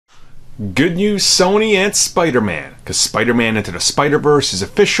Good news, Sony and Spider-Man, because Spider-Man Into the Spider-Verse is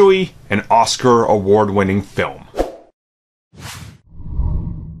officially an Oscar award-winning film.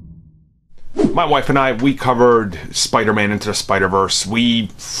 My wife and I, we covered Spider-Man Into the Spider-Verse. We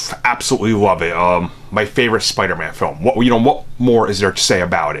absolutely love it. My favorite Spider-Man film. What more is there to say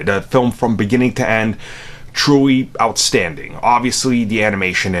about it? A film from beginning to end, truly outstanding. Obviously, the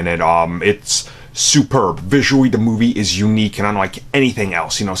animation in it, it's superb. Visually, the movie is unique and unlike anything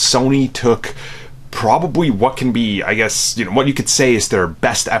else. Sony took probably what can be, I guess, what you could say is their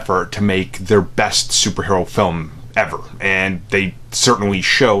best effort to make their best superhero film ever, and they certainly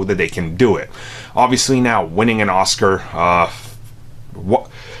show that they can do it. Obviously, now winning an Oscar,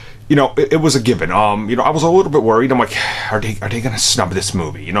 it was a given. I was a little bit worried. I'm like, are they gonna snub this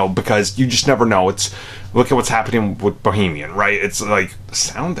movie? Because you just never know. Look at what's happening with Bohemian, right? It's like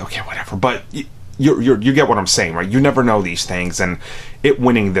sound okay, whatever, but you get what I'm saying, right? You never know these things, and it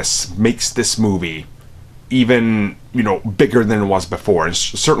winning this makes this movie even bigger than it was before. And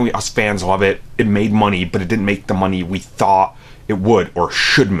certainly us fans love it. It made money, but it didn't make the money we thought it would or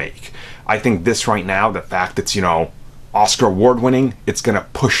should make. I think this right now, the fact it's Oscar award winning, it's gonna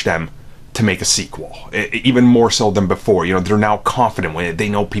push them to make a sequel, even more so than before. They're now confident with it. They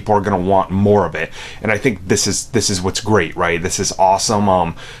know people are gonna want more of it, and I think this is what's great, right? This is awesome.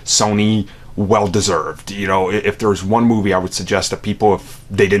 Sony, well deserved. If there's one movie I would suggest that people, if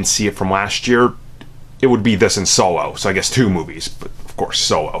they didn't see it from last year, it would be this and Solo. So I guess two movies, but of course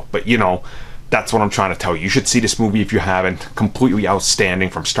Solo. But that's what I'm trying to tell you. You should see this movie if you haven't. Completely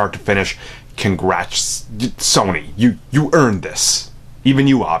outstanding from start to finish. Congrats, Sony. You earned this. Even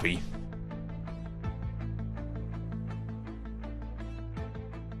you, Avi.